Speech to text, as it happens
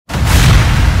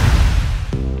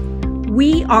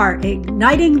We are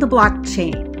igniting the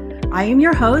blockchain. I am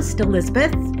your host,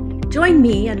 Elizabeth. Join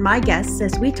me and my guests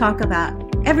as we talk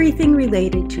about everything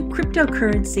related to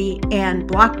cryptocurrency and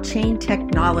blockchain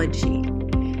technology.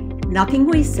 Nothing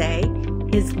we say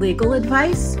is legal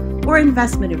advice or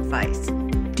investment advice.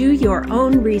 Do your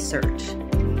own research.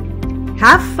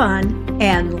 Have fun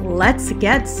and let's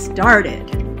get started.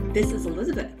 This is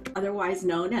Elizabeth, otherwise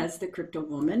known as the Crypto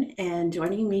Woman, and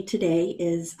joining me today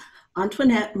is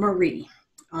Antoinette Marie.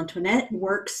 Antoinette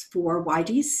works for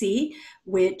YGC,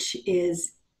 which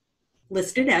is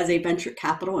listed as a venture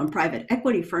capital and private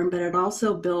equity firm, but it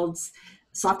also builds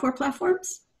software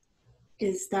platforms.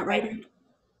 Is that right?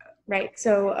 Right.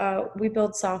 So we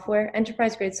build software,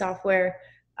 enterprise-grade software,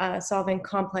 solving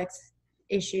complex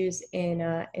issues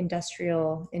in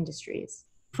industrial industries.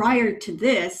 Prior to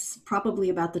this, probably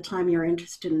about the time your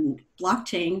interest in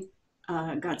blockchain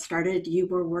got started, you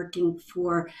were working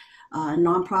for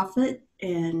nonprofit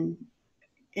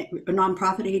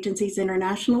agencies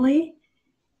internationally.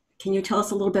 Can you tell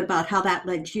us a little bit about how that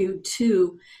led you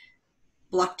to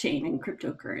blockchain and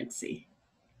cryptocurrency?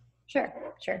 Sure.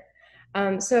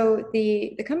 So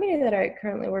the company that I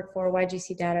currently work for,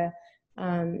 YGC Data,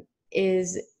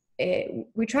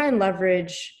 we try and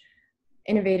leverage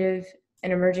innovative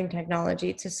and emerging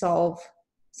technology to solve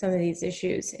some of these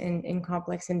issues in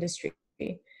complex industry.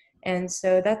 And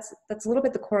so that's a little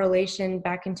bit the correlation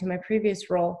back into my previous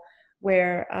role,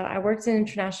 where I worked in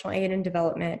international aid and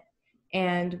development,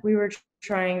 and we were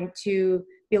trying to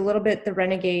be a little bit the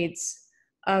renegades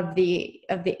of the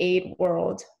aid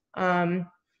world,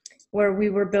 where we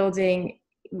were trying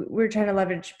to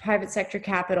leverage private sector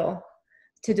capital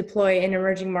to deploy in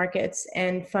emerging markets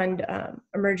and fund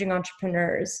emerging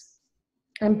entrepreneurs.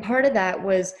 And part of that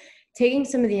was taking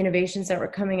some of the innovations that were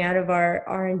coming out of our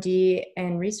R&D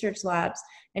and research labs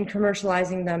and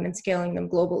commercializing them and scaling them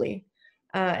globally.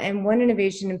 And one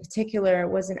innovation in particular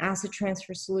was an asset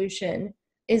transfer solution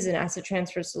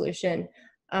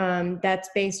that's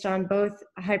based on both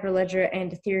Hyperledger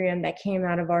and Ethereum that came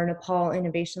out of our Nepal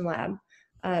Innovation Lab.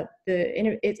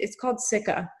 It's called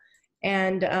SICA.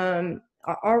 And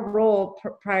our role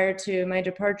prior to my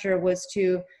departure was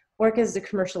to work as the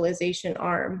commercialization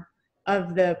arm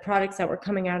of the products that were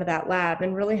coming out of that lab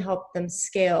and really help them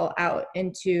scale out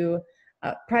into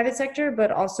private sector,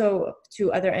 but also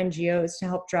to other NGOs to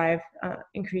help drive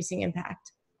increasing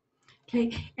impact.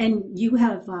 Okay, and you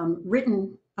have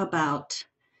written about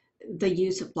the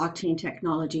use of blockchain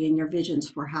technology and your visions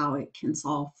for how it can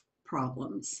solve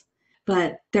problems.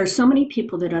 But there's so many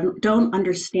people that don't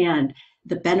understand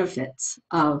the benefits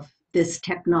of this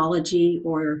technology,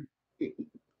 or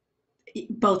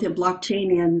both in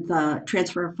blockchain and the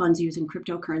transfer of funds using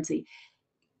cryptocurrency.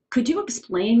 Could you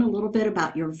explain a little bit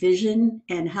about your vision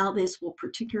and how this will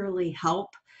particularly help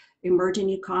emerging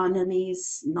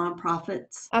economies,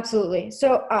 nonprofits? Absolutely.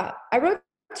 So I wrote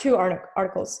two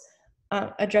articles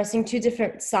addressing two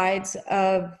different sides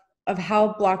of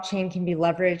how blockchain can be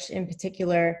leveraged, in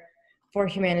particular for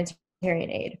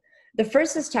humanitarian aid. The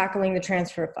first is tackling the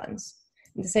transfer of funds.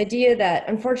 This idea that,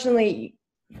 unfortunately,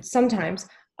 sometimes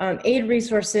aid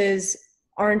resources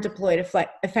aren't deployed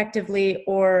effectively,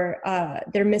 or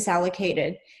they're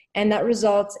misallocated, and that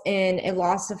results in a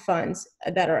loss of funds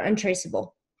that are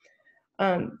untraceable.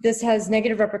 This has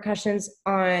negative repercussions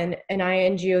on an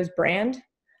INGO's brand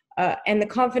and the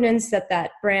confidence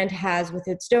that brand has with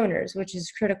its donors, which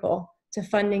is critical to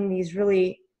funding these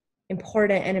really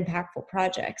important and impactful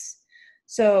projects.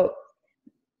 So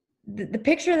the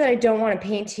picture that I don't want to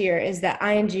paint here is that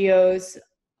INGOs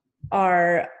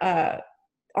are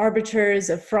arbiters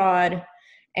of fraud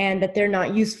and that they're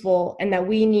not useful, and that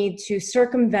we need to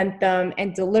circumvent them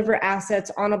and deliver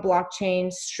assets on a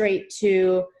blockchain straight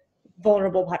to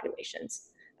vulnerable populations.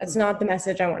 That's not the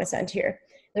message I want to send here.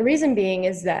 The reason being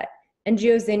is that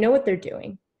NGOs, they know what they're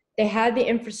doing. They had the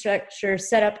infrastructure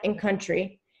set up in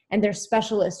country, and they're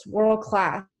specialists, world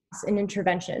class in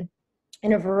intervention,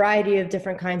 in a variety of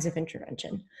different kinds of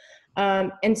intervention.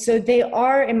 And so they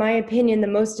are, in my opinion, the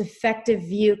most effective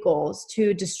vehicles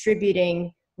to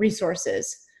distributing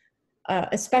resources,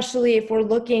 especially if we're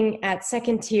looking at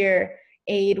second tier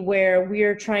aid, where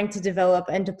we're trying to develop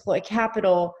and deploy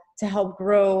capital to help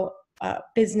grow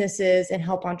businesses and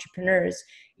help entrepreneurs.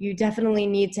 You definitely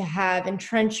need to have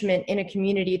entrenchment in a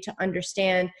community to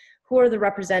understand who are the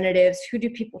representatives, who do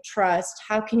people trust,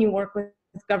 how can you work with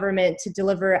government to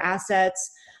deliver assets,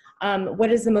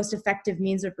 what is the most effective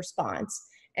means of response.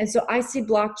 And so I see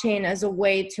blockchain as a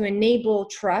way to enable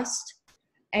trust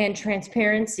and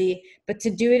transparency, but to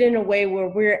do it in a way where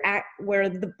where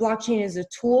the blockchain is a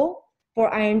tool for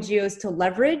INGOs to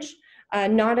leverage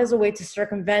not as a way to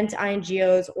circumvent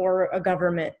INGOs or a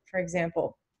government, for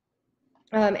example.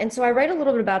 And so I write a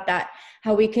little bit about that,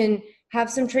 how we can have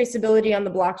some traceability on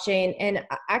the blockchain. And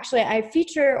actually, I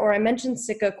feature, or I mentioned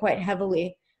SICA quite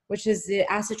heavily, which is the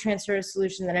asset transfer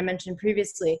solution that I mentioned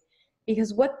previously,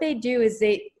 because what they do is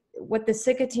what the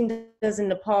SICA team does in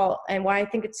Nepal, and why I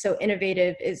think it's so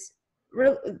innovative, is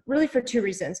really for two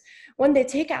reasons. One, they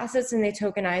take assets and they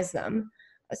tokenize them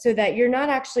so that you're not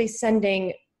actually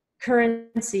sending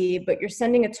currency, but you're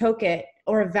sending a token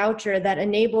or a voucher that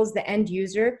enables the end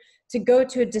user to go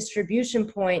to a distribution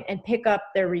point and pick up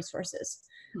their resources.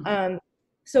 Mm-hmm.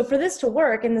 So for this to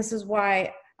work, and this is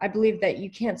why I believe that you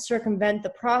can't circumvent the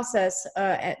process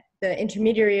at the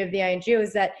intermediary of the INGO,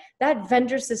 is that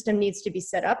vendor system needs to be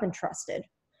set up and trusted.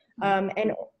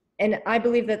 Mm-hmm. And I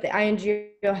believe that the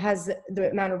INGO has the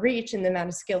amount of reach and the amount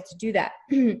of scale to do that.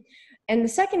 And the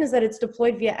second is that it's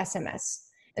deployed via SMS.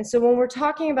 And so when we're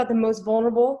talking about the most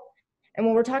vulnerable, and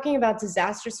when we're talking about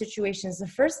disaster situations, the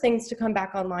first things to come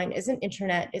back online isn't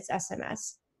internet, it's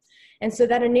SMS. And so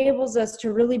that enables us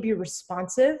to really be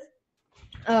responsive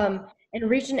and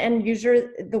reach an end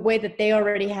user the way that they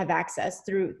already have access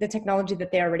through the technology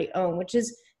that they already own, which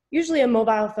is usually a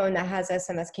mobile phone that has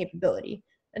SMS capability.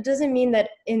 It doesn't mean that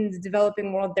in the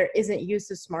developing world there isn't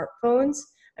use of smartphones.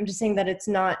 I'm just saying that it's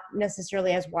not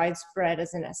necessarily as widespread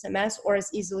as an SMS or as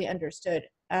easily understood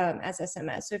as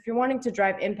SMS. So if you're wanting to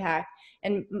drive impact,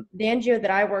 and the NGO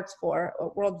that I worked for,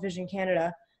 World Vision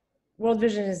Canada, World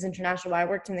Vision is international, I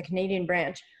worked in the Canadian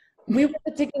branch, we were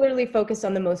particularly focused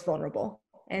on the most vulnerable.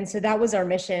 And so that was our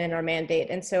mission and our mandate.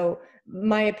 And so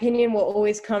my opinion will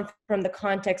always come from the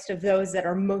context of those that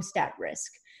are most at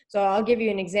risk. So I'll give you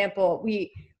an example.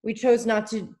 We chose not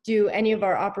to do any of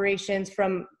our operations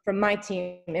from my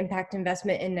team, Impact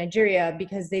Investment in Nigeria,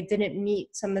 because they didn't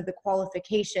meet some of the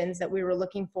qualifications that we were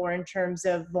looking for in terms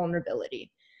of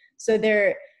vulnerability. So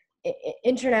their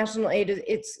international aid,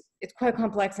 it's quite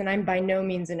complex, and I'm by no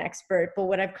means an expert, but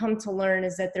what I've come to learn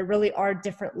is that there really are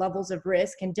different levels of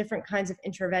risk and different kinds of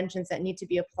interventions that need to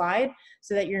be applied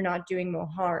so that you're not doing more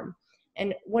harm.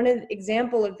 And one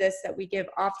example of this that we give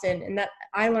often, and that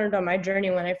I learned on my journey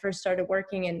when I first started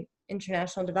working in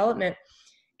international development,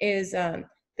 is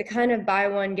the kind of buy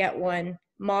one, get one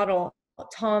model.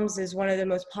 TOMS is one of the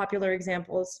most popular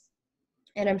examples,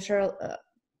 and I'm sure,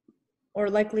 or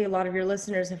likely a lot of your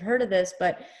listeners have heard of this,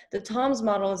 but the TOMS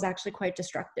model is actually quite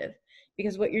destructive,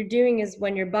 because what you're doing is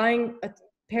when you're buying a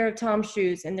pair of TOMS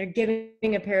shoes and they're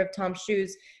giving a pair of TOMS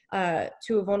shoes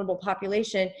to a vulnerable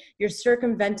population, you're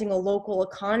circumventing a local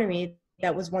economy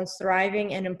that was once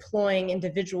thriving and employing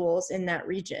individuals in that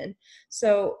region.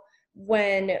 So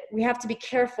when we have to be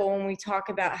careful when we talk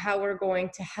about how we're going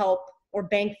to help or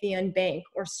bank the unbanked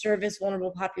or service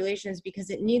vulnerable populations, because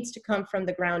it needs to come from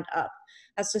the ground up.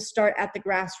 It has to start at the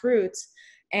grassroots,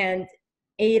 and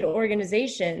aid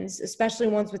organizations, especially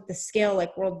ones with the scale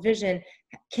like World Vision,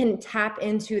 can tap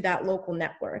into that local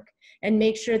network and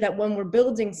make sure that when we're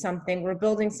building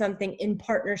something in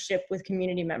partnership with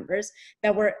community members,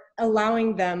 that we're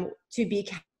allowing them to be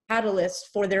catalysts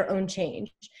for their own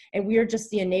change. And we are just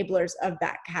the enablers of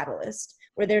that catalyst.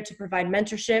 We're there to provide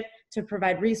mentorship, to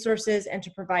provide resources, and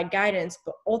to provide guidance.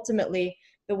 But ultimately,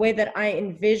 the way that I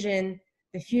envision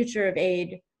the future of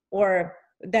aid, or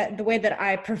that the way that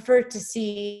I prefer to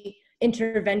see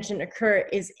intervention occur,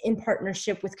 is in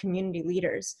partnership with community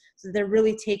leaders. So they're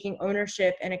really taking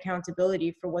ownership and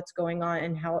accountability for what's going on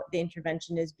and how the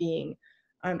intervention is being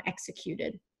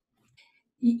executed.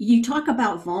 You talk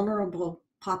about vulnerable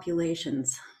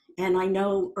populations, and I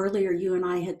know earlier you and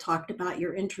I had talked about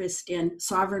your interest in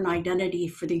sovereign identity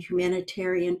for the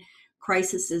humanitarian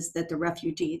crises that the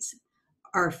refugees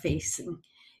are facing.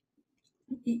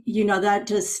 You know, that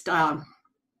just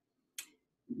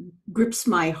grips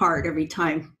my heart every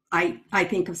time I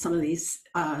think of some of these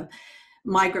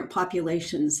migrant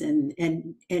populations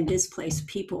and displaced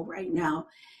people right now.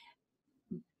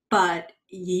 But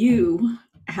you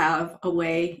have a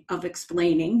way of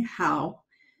explaining how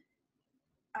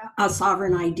a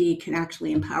sovereign ID can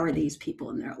actually empower these people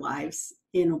in their lives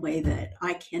in a way that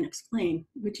I can't explain.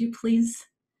 Would you please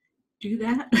do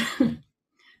that?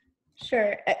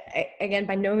 Sure. Again,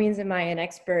 by no means am I an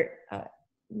expert,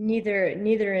 neither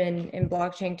in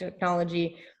blockchain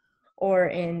technology or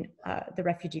in the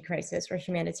refugee crisis or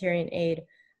humanitarian aid.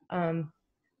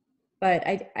 But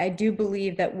I do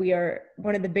believe that we are,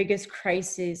 one of the biggest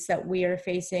crises that we are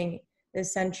facing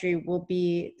this century will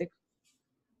be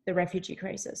the refugee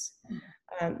crisis.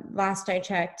 Last I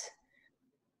checked,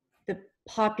 the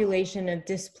population of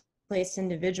displaced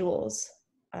individuals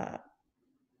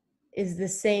is the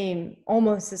same,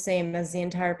 almost the same as the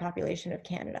entire population of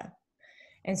Canada.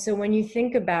 And so when you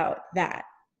think about that,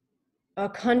 a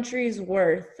country's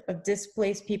worth of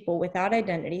displaced people without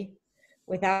identity,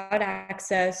 without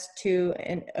access to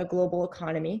a global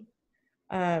economy,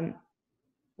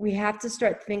 we have to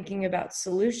start thinking about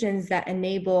solutions that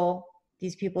enable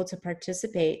these people to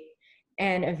participate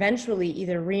and eventually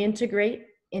either reintegrate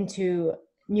into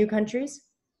new countries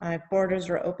if borders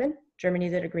are open. Germany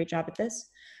did a great job at this,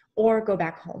 or go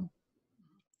back home.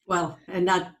 Well, and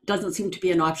that doesn't seem to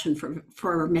be an option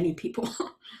for many people.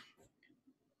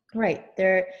 Right.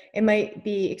 It might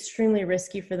be extremely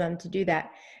risky for them to do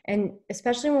that. And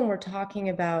especially when we're talking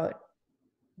about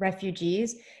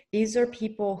refugees, these are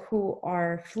people who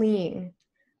are fleeing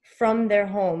from their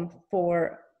home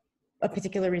for a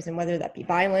particular reason, whether that be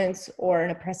violence or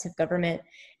an oppressive government.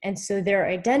 And so their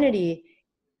identity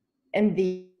and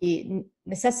the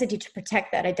necessity to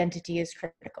protect that identity is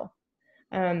critical.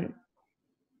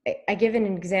 I give an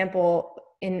example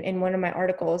in one of my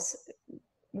articles.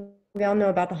 We all know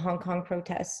about the Hong Kong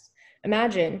protests.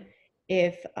 Imagine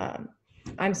if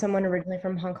I'm someone originally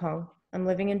from Hong Kong, I'm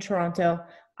living in Toronto,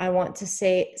 I want to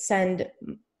send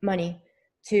money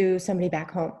to somebody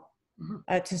back home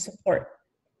to support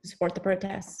the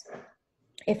protests.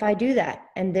 If I do that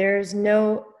and there's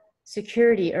no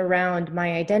security around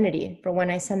my identity for when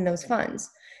I send those funds,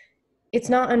 it's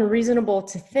not unreasonable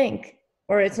to think,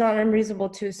 or it's not unreasonable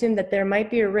to assume that there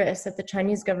might be a risk that the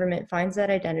Chinese government finds that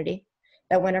identity,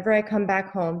 that whenever I come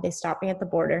back home, they stop me at the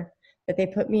border, that they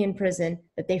put me in prison,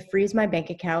 that they freeze my bank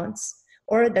accounts,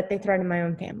 or that they threaten my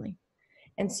own family.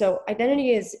 And so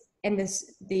identity is, and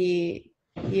the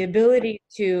ability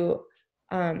to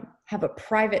have a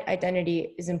private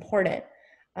identity is important.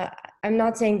 I'm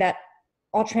not saying that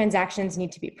all transactions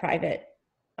need to be private,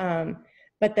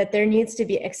 but that there needs to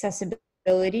be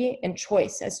accessibility and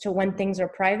choice as to when things are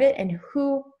private and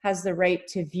who has the right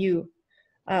to view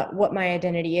what my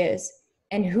identity is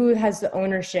and who has the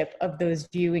ownership of those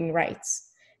viewing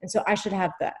rights. And so I should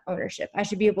have that ownership. I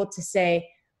should be able to say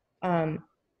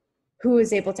who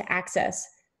is able to access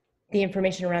the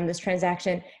information around this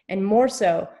transaction, and more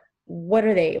so, what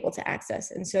are they able to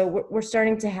access? And so we're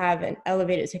starting to have an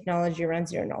elevated technology around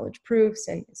zero knowledge proofs,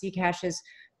 and Zcash is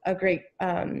a great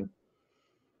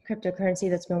cryptocurrency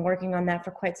that's been working on that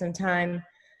for quite some time.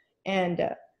 And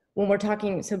when we're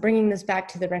talking, so bringing this back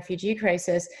to the refugee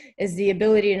crisis, is the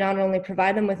ability to not only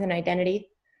provide them with an identity.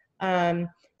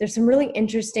 There's some really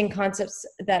interesting concepts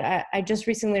that I just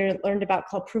recently learned about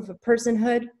called proof of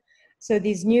personhood. So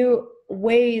these new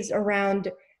ways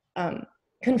around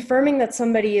confirming that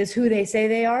somebody is who they say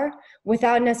they are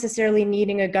without necessarily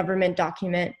needing a government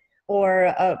document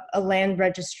or a land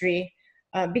registry,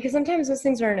 because sometimes those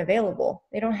things aren't available.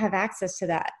 They don't have access to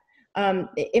that.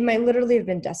 It might literally have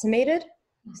been decimated.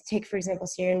 Take, for example,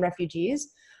 Syrian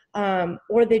refugees,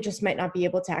 or they just might not be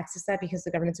able to access that because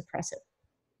the government's oppressive,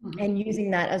 and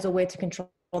using that as a way to control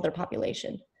their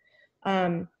population.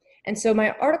 And so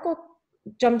my article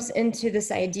jumps into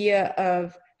this idea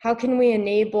of how can we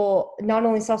enable not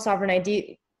only self-sovereign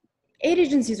ID. Aid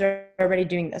agencies are already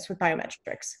doing this with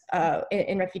biometrics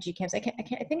in refugee camps. I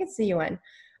think it's the UN,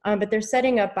 but they're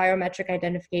setting up biometric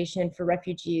identification for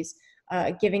refugees,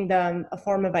 giving them a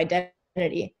form of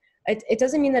identity. It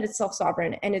doesn't mean that it's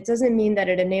self-sovereign, and it doesn't mean that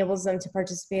it enables them to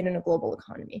participate in a global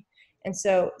economy. And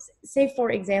so, say for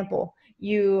example,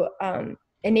 you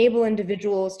enable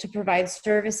individuals to provide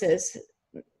services.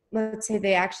 Let's say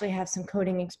they actually have some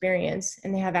coding experience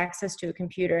and they have access to a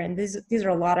computer. And these are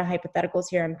a lot of hypotheticals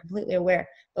here, I'm completely aware,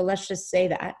 but let's just say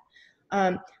that.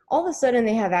 All of a sudden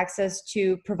they have access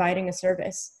to providing a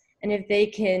service. And if they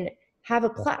can have a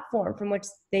platform from which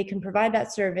they can provide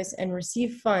that service and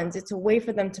receive funds, it's a way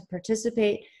for them to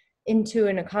participate into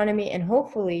an economy, and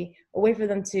hopefully a way for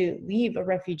them to leave a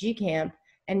refugee camp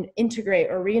and integrate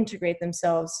or reintegrate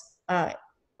themselves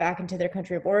back into their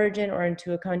country of origin or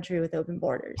into a country with open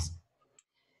borders.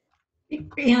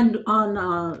 And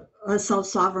on a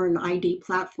self-sovereign ID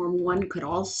platform, one could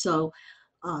also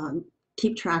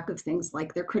keep track of things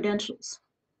like their credentials.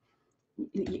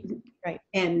 Right.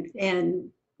 And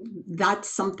that's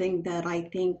something that I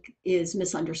think is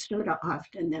misunderstood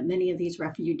often, that many of these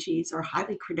refugees are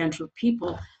highly credentialed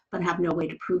people, but have no way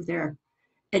to prove their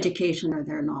education or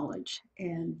their knowledge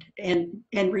and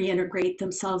reintegrate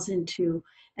themselves into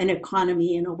an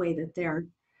economy in a way that they're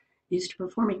used to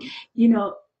performing. You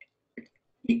know,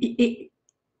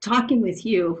 talking with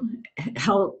you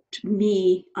helped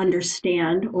me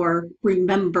understand or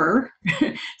remember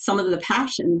some of the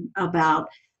passion about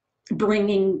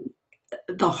bringing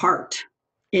the heart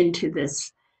into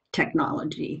this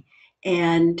technology.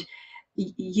 And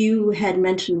you had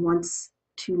mentioned once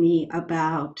to me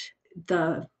about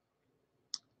the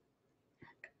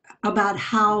about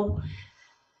how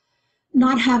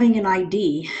not having an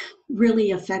ID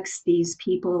really affects these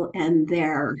people and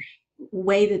their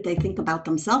way that they think about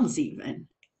themselves, even.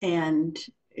 And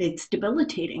it's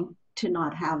debilitating to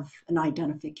not have an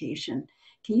identification.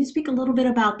 Can you speak a little bit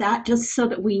about that, just so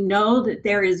that we know that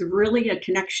there is really a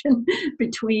connection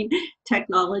between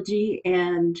technology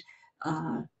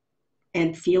uh,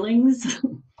 and feelings?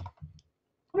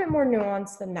 A bit more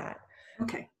nuanced than that.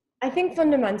 Okay. I think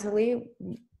fundamentally,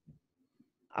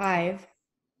 I've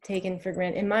taken for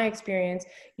granted, in my experience,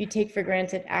 you take for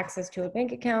granted access to a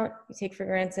bank account, you take for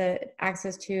granted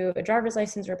access to a driver's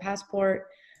license or passport.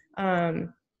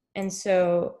 And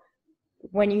so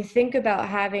when you think about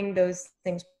having those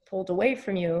things pulled away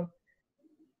from you,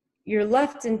 you're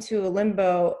left into a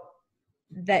limbo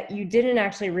that you didn't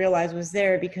actually realize was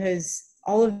there, because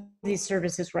all of these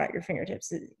services were at your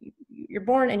fingertips. You're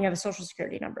born and you have a social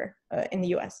security number in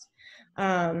the US.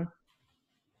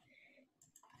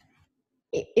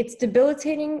 It's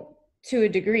debilitating to a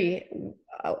degree,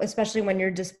 especially when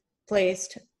you're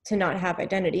displaced, to not have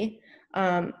identity.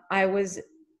 I was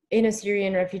in a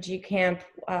Syrian refugee camp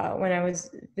when I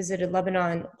visited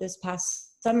Lebanon this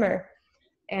past summer,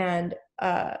 and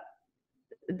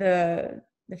the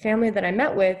family that I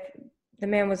met with, the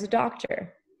man was a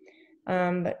doctor,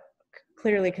 but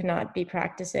clearly could not be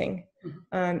practicing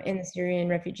in the Syrian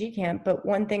refugee camp. But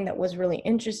one thing that was really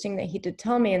interesting that he did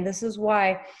tell me, and this is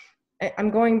why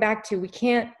I'm going back to, we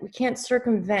can't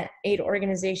circumvent aid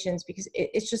organizations, because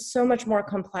it's just so much more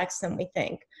complex than we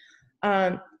think.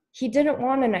 He didn't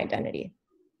want an identity.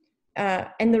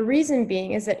 And the reason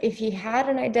being is that if he had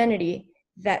an identity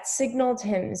that signaled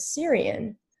him as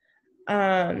Syrian,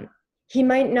 he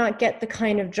might not get the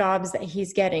kind of jobs that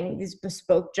he's getting, these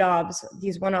bespoke jobs,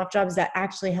 these one-off jobs that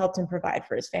actually helped him provide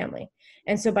for his family.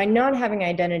 And so by not having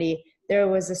identity, there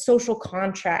was a social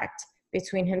contract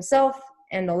between himself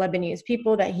and the Lebanese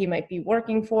people that he might be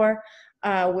working for,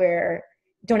 where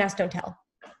don't ask, don't tell.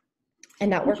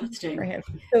 And that worked for him.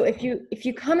 So if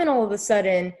you come in all of a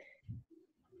sudden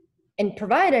and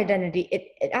provide identity,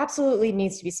 it absolutely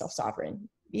needs to be self-sovereign.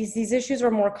 These issues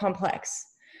are more complex.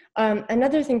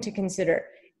 Another thing to consider,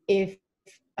 if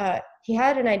he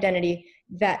had an identity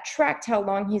that tracked how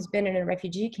long he's been in a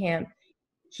refugee camp,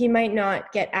 he might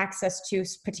not get access to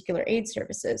particular aid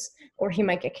services, or he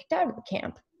might get kicked out of the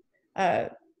camp.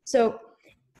 So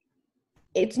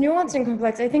it's nuanced and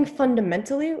complex. I think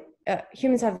fundamentally,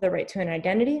 humans have the right to an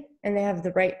identity, and they have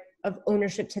the right of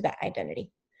ownership to that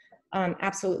identity.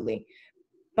 Absolutely.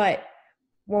 But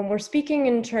when we're speaking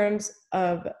in terms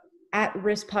of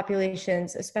at-risk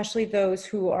populations, especially those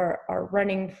who are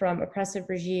running from oppressive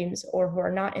regimes or who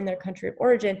are not in their country of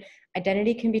origin,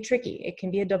 identity can be tricky. It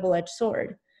can be a double-edged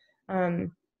sword.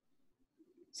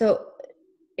 So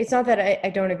it's not that I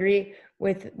don't agree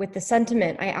with the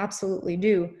sentiment. I absolutely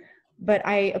do, but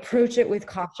I approach it with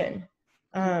caution,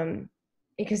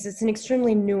 because it's an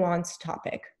extremely nuanced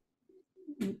topic.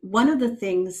 One of the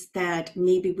things that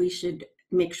maybe we should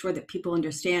make sure that people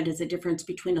understand is the difference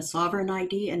between a sovereign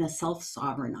ID and a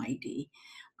self-sovereign ID,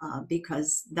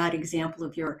 because that example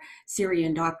of your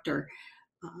Syrian doctor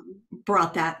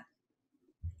brought that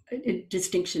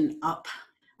distinction up.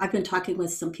 I've been talking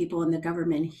with some people in the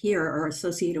government here, or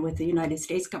associated with the United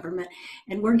States government,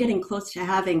 and we're getting close to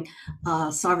having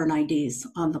sovereign IDs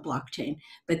on the blockchain,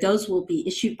 but those will be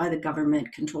issued by the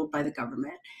government, controlled by the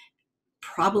government,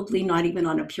 probably not even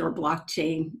on a pure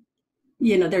blockchain.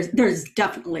 You know, there's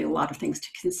definitely a lot of things to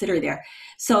consider there.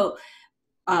 So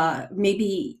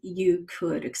maybe you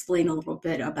could explain a little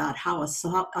bit about how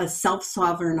a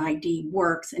self-sovereign ID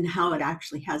works and how it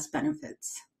actually has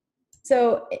benefits.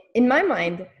 So in my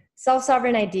mind,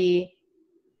 self-sovereign ID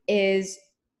is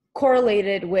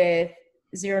correlated with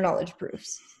zero-knowledge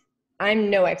proofs.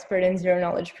 I'm no expert in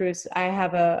zero-knowledge proofs. I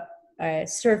have a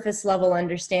surface level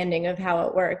understanding of how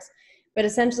it works. But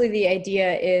essentially the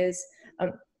idea is,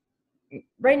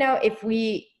 right now, if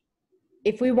we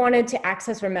wanted to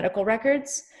access our medical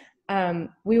records,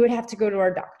 we would have to go to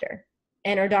our doctor,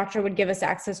 and our doctor would give us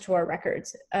access to our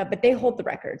records. But they hold the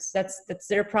records. That's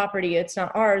their property. It's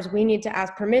not ours. We need to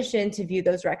ask permission to view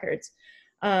those records.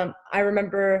 I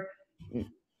remember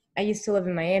I used to live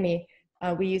in Miami.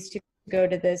 We used to go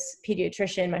to this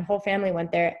pediatrician. My whole family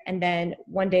went there. And then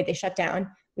one day they shut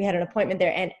down. We had an appointment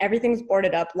there, and everything's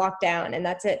boarded up, locked down, and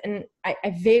that's it. And I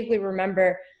vaguely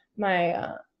remember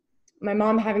my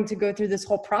mom having to go through this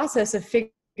whole process of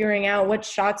figuring out what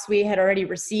shots we had already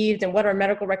received and what our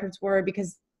medical records were,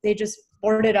 because they just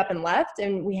boarded up and left,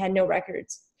 and we had no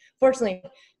records. Fortunately,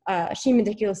 she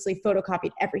meticulously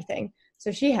photocopied everything,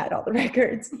 so she had all the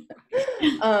records.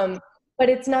 But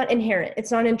it's not inherent.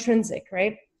 It's not intrinsic,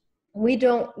 right? we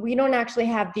don't actually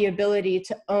have the ability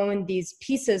to own these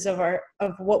pieces of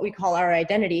what we call our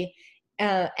identity,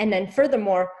 and then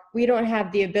furthermore, we don't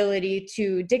have the ability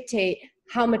to dictate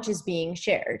how much is being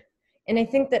shared. And I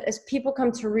think that as people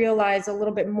come to realize a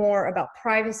little bit more about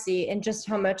privacy and just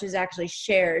how much is actually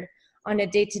shared on a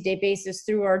day-to-day basis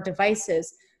through our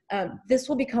devices, this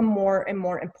will become more and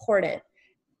more important.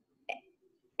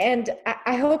 And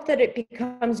I hope that it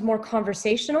becomes more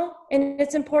conversational in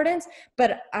its importance,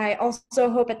 but I also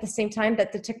hope at the same time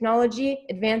that the technology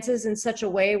advances in such a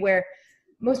way where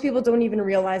most people don't even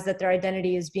realize that their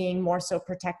identity is being more so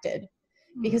protected,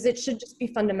 because it should just be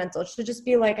fundamental. It should just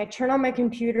be like, I turn on my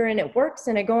computer and it works,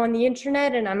 and I go on the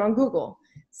internet and I'm on Google.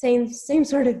 Same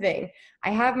sort of thing. I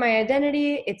have my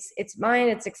identity, it's mine,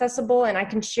 it's accessible, and I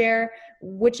can share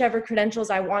whichever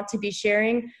credentials I want to be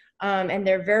sharing. And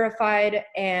they're verified,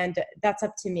 and that's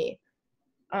up to me.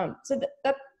 So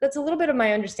that's a little bit of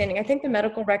my understanding. I think the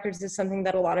medical records is something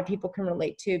that a lot of people can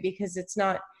relate to, because it's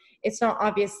not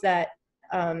obvious that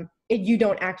you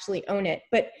don't actually own it,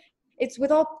 but it's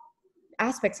with all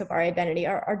aspects of our identity,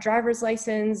 our driver's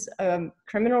license,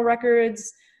 criminal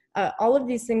records, all of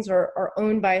these things are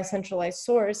owned by a centralized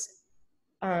source.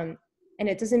 And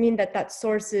it doesn't mean that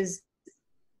source is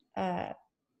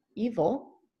evil.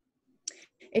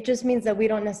 It just means that we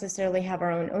don't necessarily have our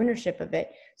own ownership of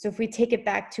it. So if we take it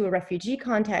back to a refugee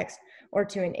context or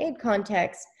to an aid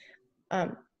context,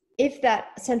 if that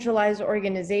centralized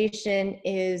organization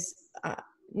is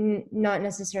not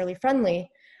necessarily friendly,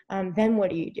 then what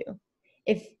do you do?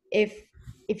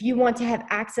 If you want to have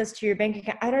access to your bank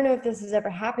account, I don't know if this has ever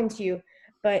happened to you,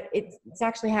 but it's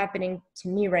actually happening to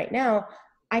me right now.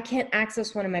 I can't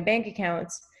access one of my bank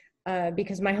accounts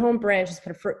because my home branch has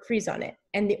put a freeze on it.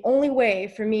 And the only way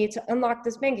for me to unlock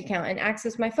this bank account and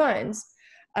access my funds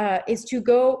is to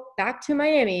go back to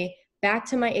Miami, back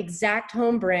to my exact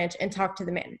home branch, and talk to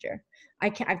the manager.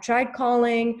 I've tried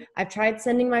calling, I've tried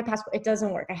sending my passport, it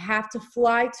doesn't work. I have to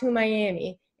fly to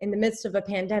Miami in the midst of a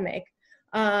pandemic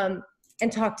and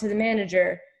talk to the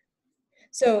manager.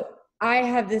 So I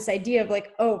have this idea of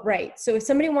like, oh, right. So if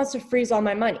somebody wants to freeze all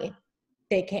my money,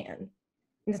 they can.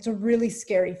 And that's a really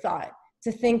scary thought,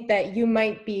 to think that you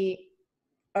might be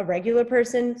a regular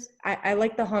person. I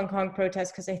like the Hong Kong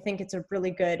protest because I think it's a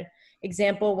really good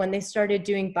example. When they started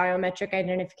doing biometric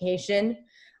identification,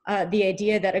 the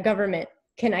idea that a government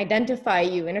can identify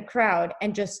you in a crowd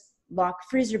and just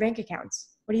freeze your bank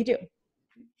accounts. What do you do?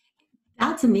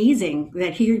 That's amazing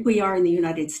that here we are in the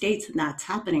United States and that's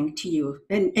happening to you.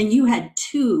 And you had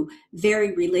two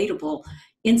very relatable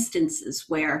instances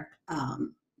where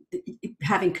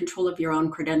having control of your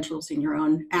own credentials and your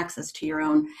own access to your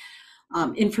own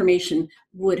information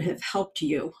would have helped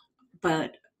you.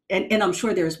 But, and I'm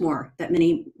sure there's more that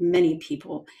many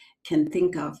people can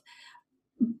think of.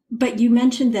 But you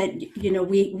mentioned that,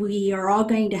 we are all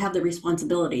going to have the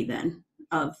responsibility then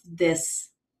of this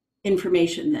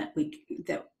information that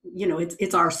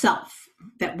it's ourself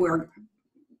that we're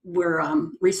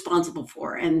responsible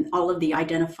for, and all of the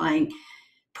identifying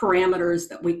parameters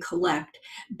that we collect.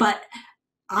 But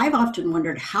I've often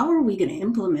wondered, how are we going to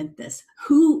implement this?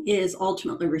 Who is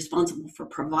ultimately responsible for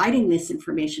providing this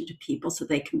information to people so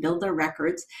they can build their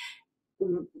records?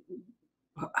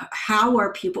 How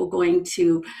are people going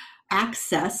to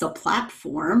access a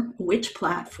platform? Which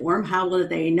platform? How will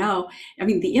they know? I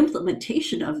mean, the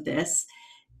implementation of this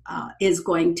is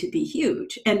going to be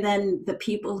huge. And then the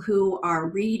people who are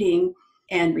reading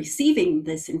and receiving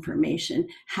this information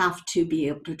have to be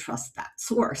able to trust that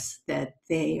source that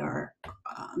they are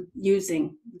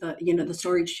using, the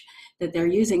storage that they're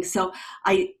using. So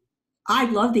I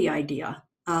love the idea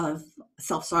of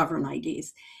self-sovereign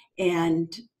IDs,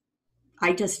 and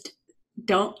I just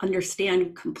don't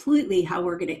understand completely how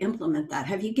we're going to implement that.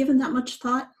 Have you given that much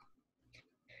thought?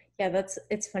 Yeah,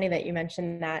 it's funny that you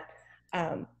mentioned that.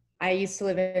 I used to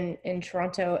live in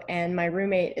Toronto, and my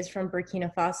roommate is from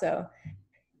Burkina Faso,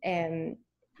 and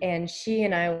she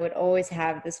and I would always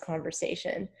have this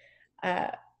conversation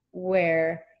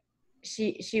where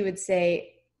she would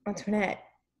say, Antoinette,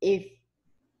 if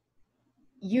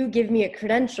you give me a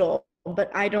credential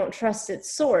but I don't trust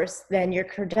its source, then your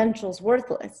credential's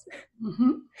worthless.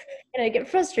 Mm-hmm. And I get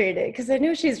frustrated because I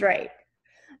know she's right.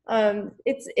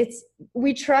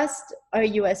 We trust a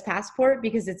U.S. passport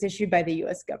because it's issued by the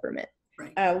U.S. government.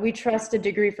 Right. We trust a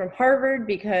degree from Harvard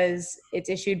because it's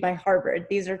issued by Harvard.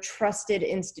 These are trusted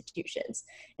institutions.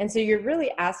 And so you're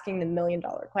really asking the $1 million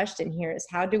question here is,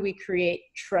 how do we create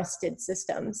trusted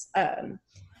systems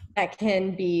that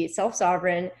can be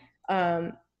self-sovereign,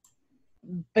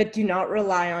 but do not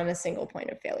rely on a single point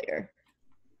of failure?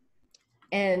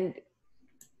 And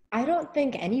I don't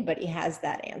think anybody has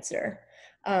that answer,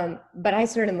 but I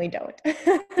certainly don't.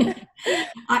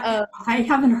 I, um, I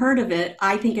haven't heard of it.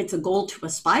 I think it's a goal to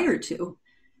aspire to.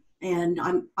 And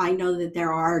I know that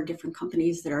there are different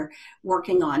companies that are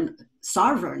working on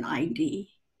sovereign ID,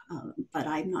 but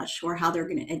I'm not sure how they're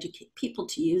going to educate people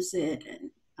to use it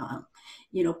and,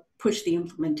 push the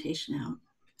implementation out.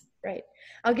 right.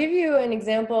 I'll give you an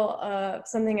example of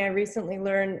something I recently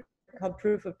learned called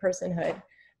proof of personhood,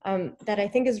 that I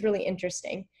think is really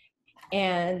interesting.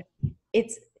 And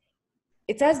it's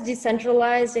it's as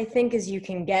decentralized, I think, as you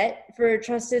can get for a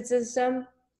trusted system.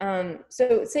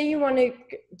 So say you want to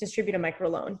distribute a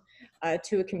microloan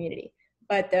to a community,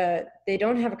 but they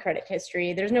don't have a credit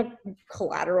history. There's no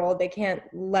collateral. They can't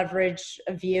leverage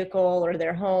a vehicle or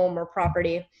their home or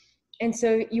property. And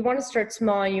so you want to start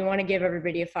small and you want to give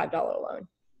everybody a $5 loan.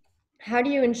 How do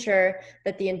you ensure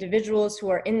that the individuals who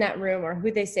are in that room are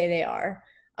who they say they are,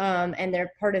 and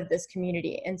they're part of this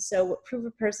community? And so what proof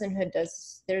of personhood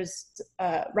does, there's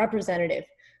a representative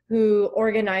who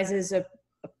organizes a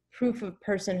proof of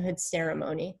personhood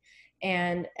ceremony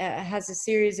and has a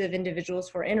series of individuals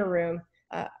who are in a room.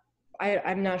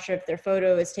 I'm not sure if their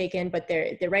photo is taken, but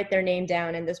they write their name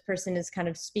down, and this person is kind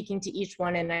of speaking to each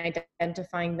one and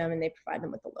identifying them, and they provide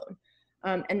them with a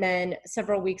loan. And then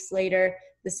several weeks later,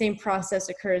 the same process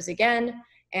occurs again,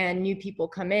 and new people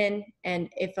come in, and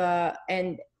if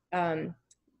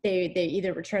they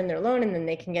either return their loan and then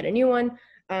they can get a new one.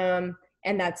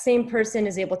 And that same person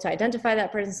is able to identify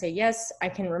that person, say, yes, I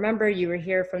can remember you were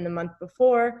here from the month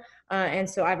before. And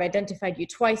so I've identified you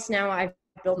twice now. I've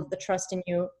built the trust in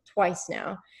you twice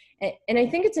now. And I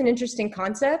think it's an interesting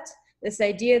concept, this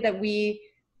idea that we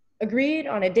agreed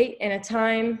on a date and a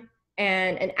time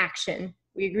and an action.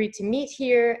 We agreed to meet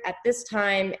here at this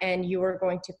time, and you are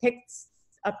going to pick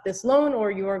up this loan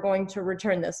or you are going to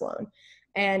return this loan.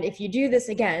 And if you do this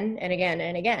again and again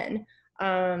and again,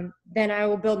 then I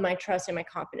will build my trust and my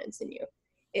confidence in you.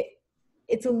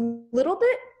 It's a little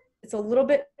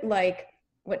bit like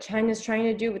what China's trying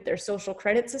to do with their social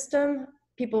credit system.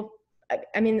 People,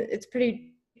 I mean, it's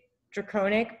pretty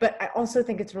draconic, but I also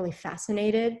think it's really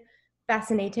fascinating,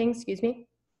 excuse me,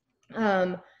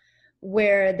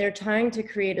 where they're trying to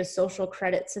create a social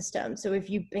credit system. So if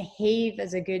you behave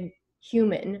as a good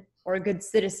human or a good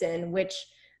citizen, which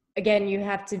again, you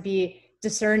have to be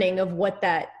discerning of what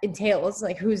that entails,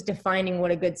 like who's defining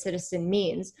what a good citizen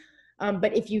means.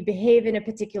 But if you behave in a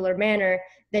particular manner,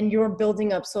 then you're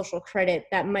building up social credit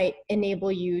that might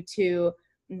enable you to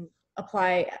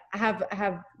apply,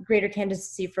 have greater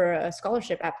candidacy for a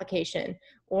scholarship application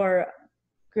or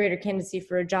greater candidacy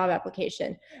for a job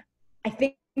application. I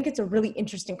think it's a really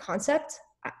interesting concept,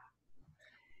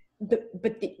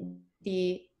 but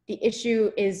the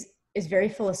issue is very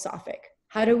philosophic.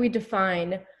 How do we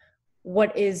define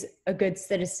what is a good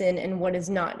citizen and what is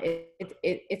not?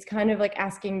 It's kind of like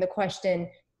asking the question,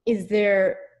 is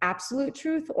there absolute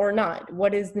truth or not?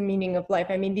 What is the meaning of life?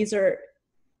 I mean, these are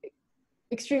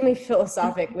extremely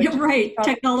philosophic. You're right.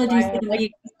 Technology is going to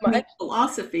meet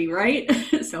philosophy, right?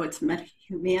 So it's met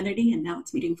humanity and now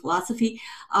it's meeting philosophy.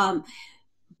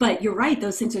 But you're right,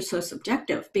 those things are so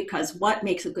subjective, because what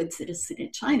makes a good citizen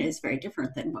in China is very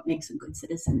different than what makes a good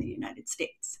citizen in the United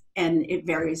States. And it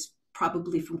varies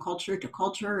probably from culture to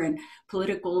culture and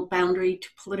political boundary to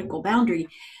political boundary.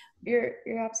 You're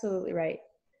absolutely right.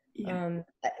 Yeah.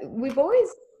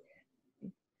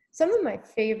 Some of my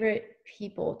favorite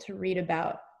people to read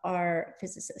about are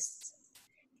physicists.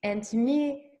 And to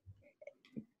me,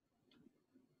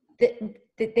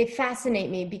 they fascinate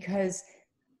me because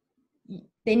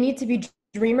they need to be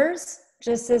dreamers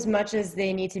just as much as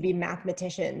they need to be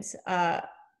mathematicians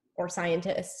or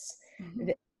scientists. Mm-hmm.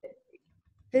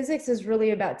 Physics is really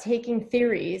about taking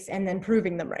theories and then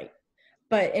proving them right.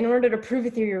 But in order to prove a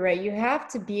theory right, you have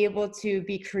to be able to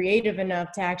be creative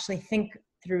enough to actually think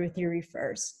through a theory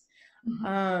first.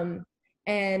 Mm-hmm.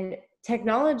 And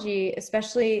technology,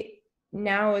 especially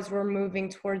now as we're moving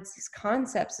towards these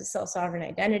concepts of self-sovereign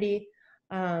identity,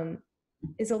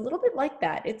 is a little bit like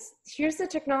that. Here's the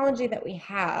technology that we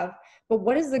have, but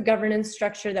what is the governance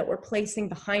structure that we're placing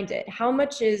behind it? How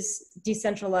much is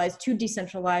decentralized, too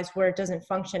decentralized, where it doesn't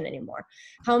function anymore?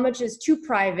 How much is too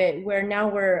private, where now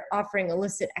we're offering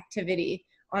illicit activity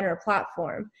on our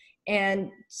platform?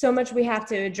 And so much we have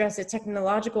to address a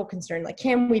technological concern, like,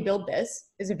 can we build this,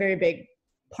 is a very big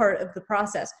part of the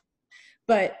process.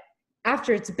 But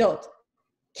after it's built,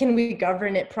 can we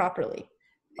govern it properly?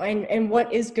 And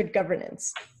what is good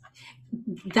governance?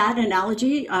 That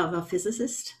analogy of a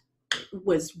physicist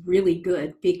was really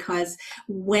good, because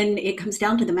when it comes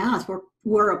down to the math,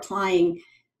 we're applying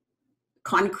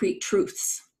concrete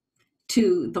truths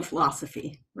to the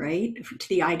philosophy, right? To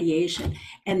the ideation.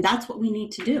 And that's what we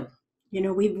need to do.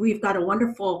 We've got a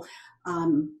wonderful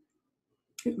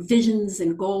visions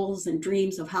and goals and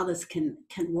dreams of how this can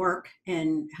work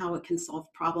and how it can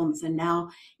solve problems. And now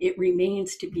it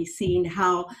remains to be seen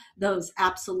how those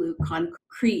absolute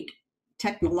concrete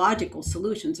technological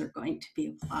solutions are going to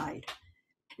be applied.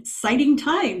 Exciting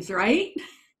times, right?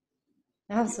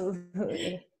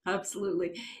 Absolutely.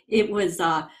 Absolutely. It was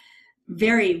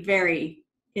very, very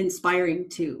inspiring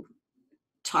to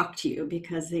talk to you,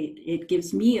 because it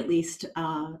gives me at least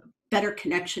better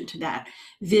connection to that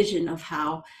vision of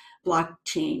how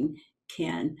blockchain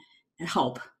can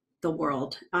help the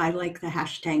world. I like the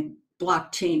hashtag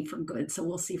blockchain for good, so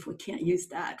we'll see if we can't use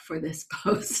that for this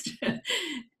post. That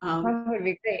would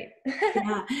be great.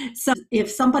 Yeah. So if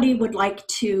somebody would like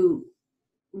to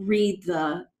read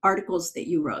the articles that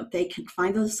you wrote, they can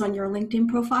find those on your LinkedIn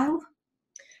profile?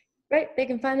 Right, they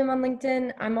can find them on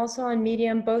LinkedIn. I'm also on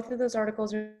Medium. Both of those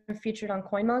articles are featured on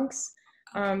CoinMonks.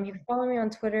 You can follow me on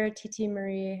Twitter,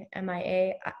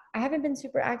 TTMarieMIA. I haven't been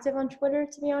super active on Twitter,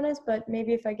 to be honest, but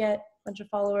maybe if I get a bunch of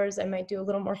followers, I might do a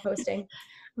little more posting.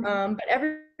 But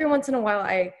every once in a while,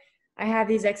 I have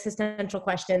these existential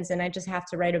questions and I just have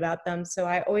to write about them. So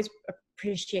I always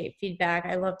appreciate feedback.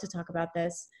 I love to talk about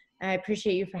this. I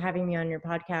appreciate you for having me on your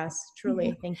podcast.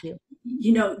 Truly, thank you.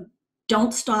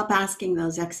 Don't stop asking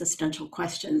those existential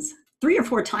questions. 3 or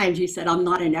 4 times you said, I'm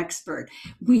not an expert.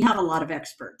 We have a lot of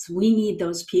experts. We need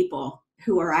those people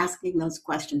who are asking those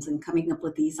questions and coming up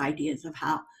with these ideas of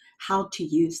how to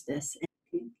use this.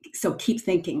 So keep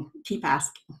thinking, keep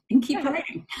asking, and keep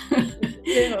writing.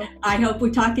 I hope we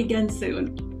talk again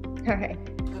soon. All right.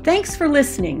 Thanks for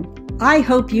listening. I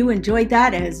hope you enjoyed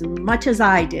that as much as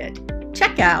I did.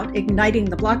 Check out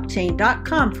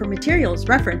ignitingtheblockchain.com for materials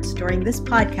referenced during this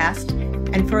podcast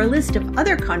and for a list of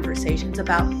other conversations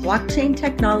about blockchain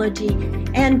technology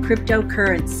and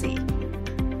cryptocurrency.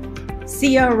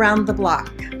 See you around the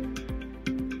block.